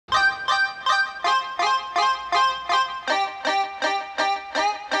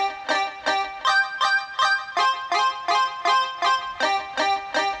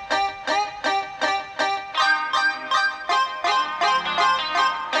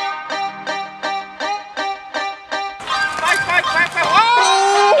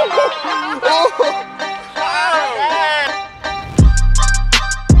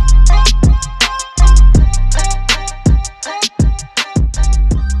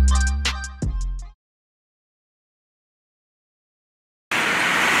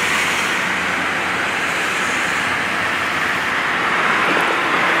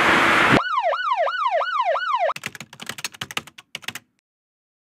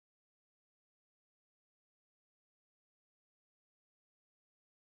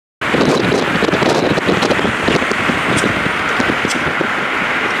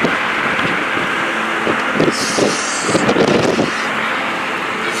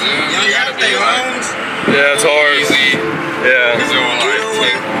You gotta be like, yeah, it's hard. Easy. Yeah.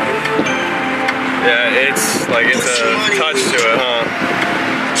 Like, yeah, it's like it's a touch to it, huh?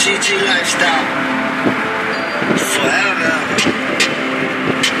 GG lifestyle. Forever.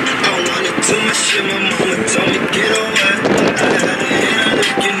 I wanna do my shit, my mama told me get away.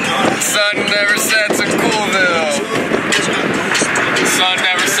 Sun never sets in Coolville. Sun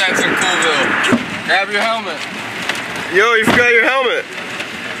never sets in Coolville. Grab your helmet. Yo, you forgot your helmet.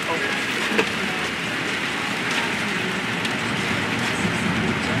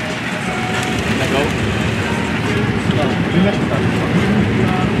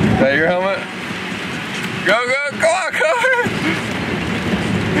 Is that your helmet? Go, go, go on, go on.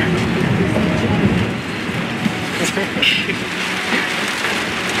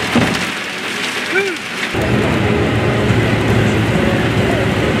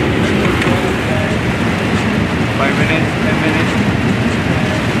 5 minutes, 10 minutes.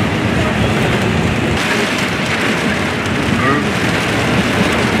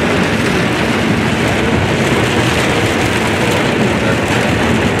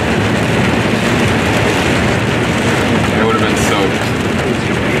 It would have been soaked.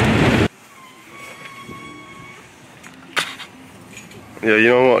 Yeah, you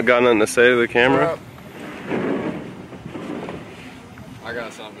don't got nothing to say to the camera? I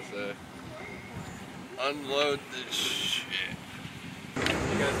got something to say. Unload this shit. You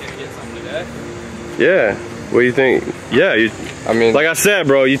guys gonna get something today? Yeah. What do you think? Yeah, I mean, like I said,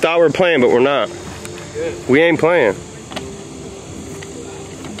 bro, you thought we were playing, but we're not. good. We ain't playing.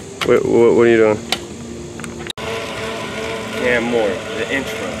 What are you doing? Cam Moore, the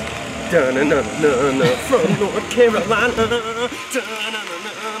intro. Dun-na-na-na-na, from North Carolina.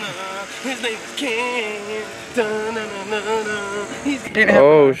 Dun-na-na-na-na, his name is Cam. Dun-na-na-na-na.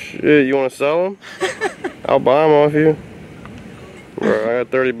 Oh shit, you wanna sell them? I'll buy them off you. Bro, I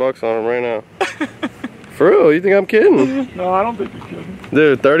got 30 bucks on them right now. For real, you think I'm kidding? No, I don't think you're kidding.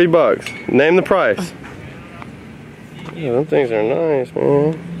 Dude, 30 bucks. Name the price. Yeah, them things are nice,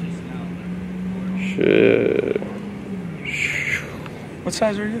 man. Shit. What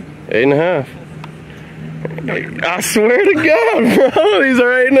size are you? 8.5. I swear to God, bro, these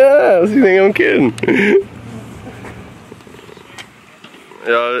are 8.5. You think I'm kidding?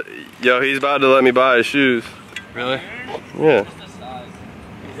 Yo, he's about to let me buy his shoes. Really? Yeah.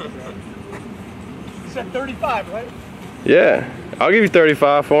 You said 35, right? Yeah. I'll give you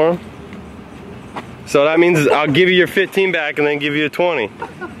 35 for them. So that means I'll give you your 15 back and then give you a 20.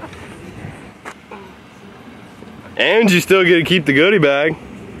 And you still get to keep the goodie bag.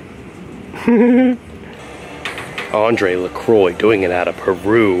 Andre LaCroix doing it out of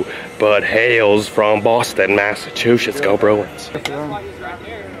Peru, but hails from Boston, Massachusetts. Go Bruins.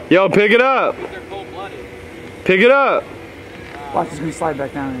 Yo, pick it up. Pick it up. Watch, it's gonna slide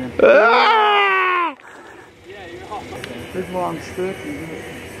back down again. Ah! This long stick.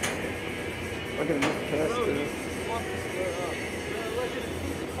 Look at this test.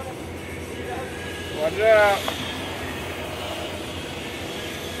 Watch out.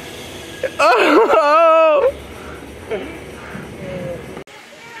 Oh!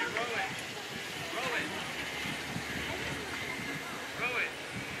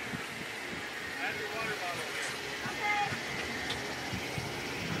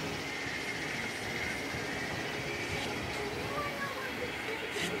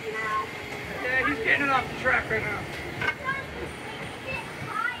 Yeah, he's getting it off the track right now.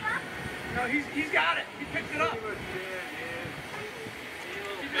 No, he's got it. He picked it up. He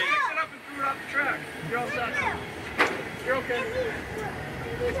picked it up and threw it off the track. You're all set. You're okay.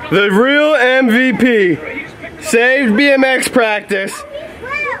 The real MVP. Saved BMX practice.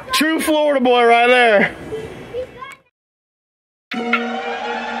 True Florida boy right there.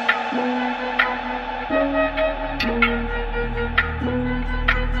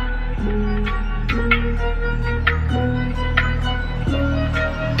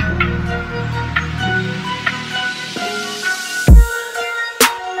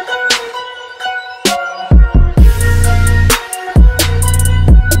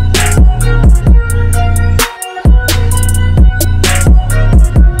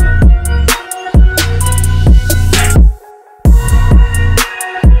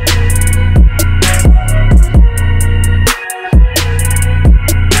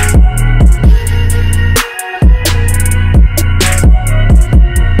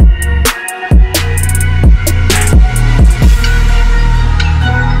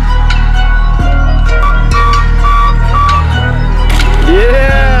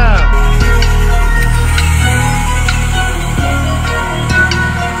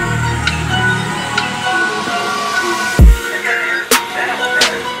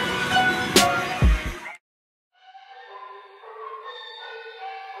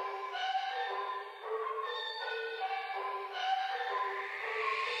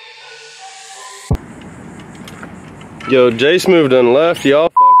 Yo, J-Smooth done left, y'all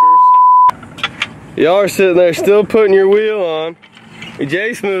fuckers. Y'all are sitting there still putting your wheel on.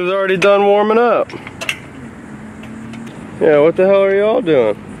 J-Smooth's already done warming up. Yeah, what the hell are y'all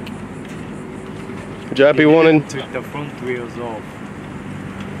doing? Jappy wanted... Took the front wheels off.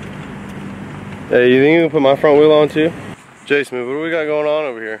 Hey, you think you can put my front wheel on too? J-Smooth, what do we got going on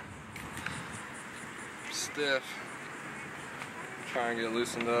over here? Stiff. Try and get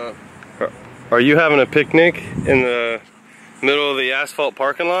loosened up. Are you having a picnic in the middle of the asphalt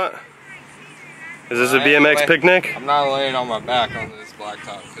parking lot? Is this a BMX picnic? I'm not laying on my back on this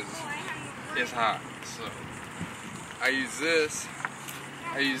blacktop because it's hot. So I use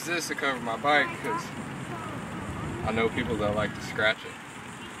this to cover my bike because I know people that like to scratch it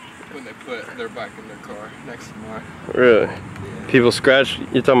when they put their bike in their car next to mine. Really? Yeah. People scratch?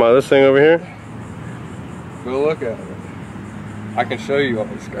 You talking about this thing over here? Go look at it. I can show you all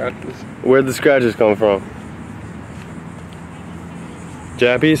the scratches. Where'd the scratches come from?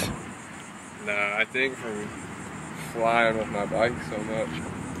 Jappies? Nah, I think from flying with my bike so much.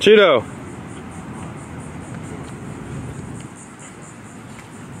 Cheeto!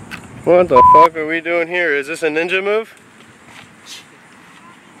 What the fuck are we doing here? Is this a ninja move?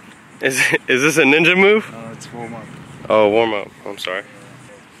 Is this a ninja move? It's warm up. Oh, warm up. I'm sorry.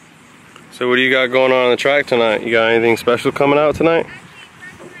 So what do you got going on the track tonight? You got anything special coming out tonight?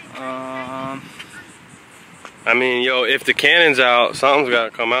 I mean, yo, if the cannon's out, something's got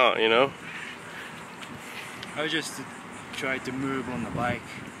to come out, you know? I just try to move on the bike.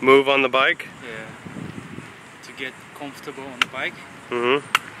 Move on the bike? Yeah. To get comfortable on the bike. Mm-hmm.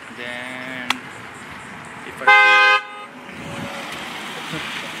 Then, if I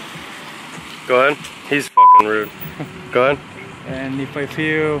Go ahead. He's fucking rude. Go ahead. and if I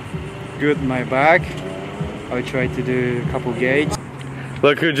feel good with my back, I try to do a couple gates.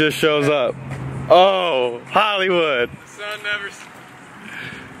 Look who just shows up. Oh, Hollywood. The sun never...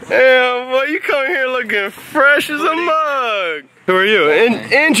 Damn, boy, you come here looking fresh as a mug. Who are you?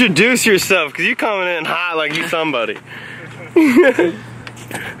 Introduce yourself, because you coming in hot like you somebody.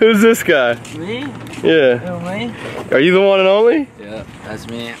 Who's this guy? Me? Yeah. Who, me? Are you the one and only? Yeah, that's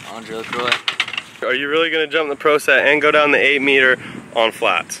me, Andre LaCroix. Are you really going to jump the pro set and go down the 8-meter on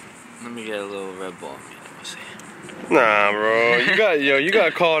flats? Let me get a little Red Bull. We'll see. Nah, bro. You got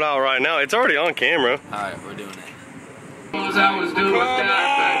to call it out right now. It's already on camera. Alright, we're doing it. I was doing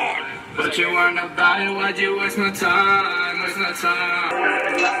that, but you weren't about it. Why'd you waste my time? Waste my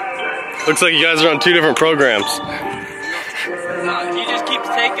time. Looks like you guys are on 2 different programs. He just keeps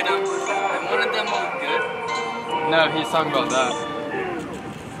taking them, and one of them was good. No, he's talking about that.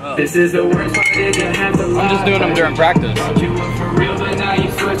 Oh. This is the worst part. Did you have to I'm just doing them during practice. You were for real, but now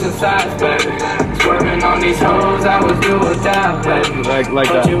you switching sides, baby. Swerving on these hoes, I was do or die, baby. Like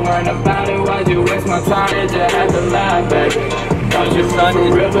But you weren't about it, why'd you waste my time? Did you have to lie, baby? Thought you son were is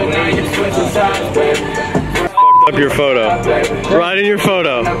for real, but now you switching sides, baby. Up your photo. Right in your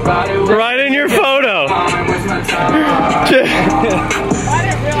photo. Right in your photo. I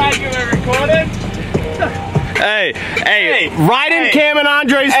didn't realize you were recording. Hey, right in Cam and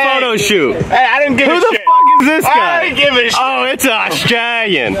Andre's photo shoot. Hey, I didn't give Who a the shit. fuck is this guy? I didn't give a shit. Oh, it's an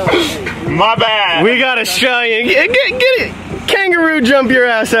Australian. My bad. We got Australian. Get it. Kangaroo jump your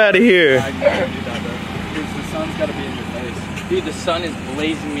ass out of here. The sun's gotta be in your face. Dude, the sun is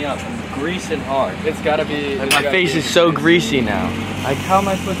blazing me up. I'm greasing hard. It's gotta be... Like, my face is so greasy now. Like, how am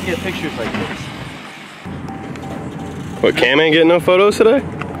I supposed to get pictures like this? What, Cam ain't getting no photos today?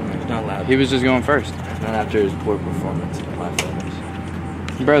 It's not allowed. He was just going first. Not after his poor performance in my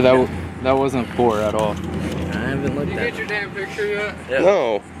photos. Bro, that wasn't poor at all. I haven't looked at it. your damn picture yet? Yeah.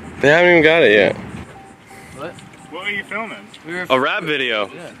 No. They haven't even got it yet. What were you filming? A rap video.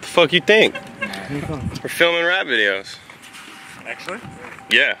 Yeah. The fuck you think? We're filming rap videos. Actually?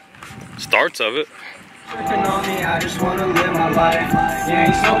 Yeah. Starts of it. Tripping on me, I just wanna live my life. You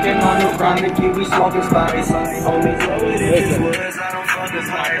ain't smoking on no chronic, you be smoking spice. Only blow it if it's woods, I don't fuck with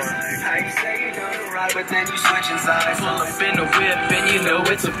lights. How you say you gonna ride, but then you switching sides. Pull up in the whip, and you know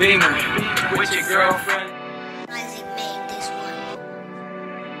it's a Beamer. With your girlfriend. Isaac made this one.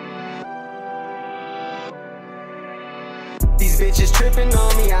 These bitches tripping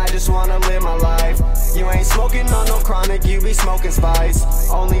on me, I just wanna live my life. You ain't smoking on no chronic, you be smoking spice.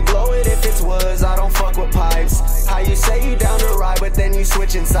 Only blow it if it's woods, I don't fuck with pipes. How you say you down to ride, but then you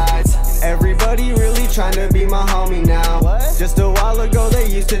switching sides. Everybody really trying to be my homie now. Just a while ago they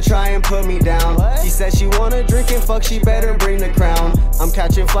used to try and put me down. She said she wanna drink and fuck, she better bring the crown. I'm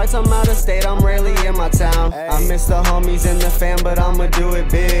catching flights, I'm out of state, I'm rarely in my town. I miss the homies and the fam, but I'ma do it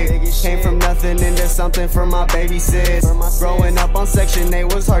big. Came from nothing into something for my baby sis. Growing Growing up on Section 8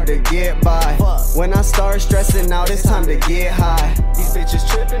 was hard to get by. When I start stressing out, it's time to get high. These bitches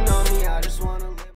tripping on me, I just wanna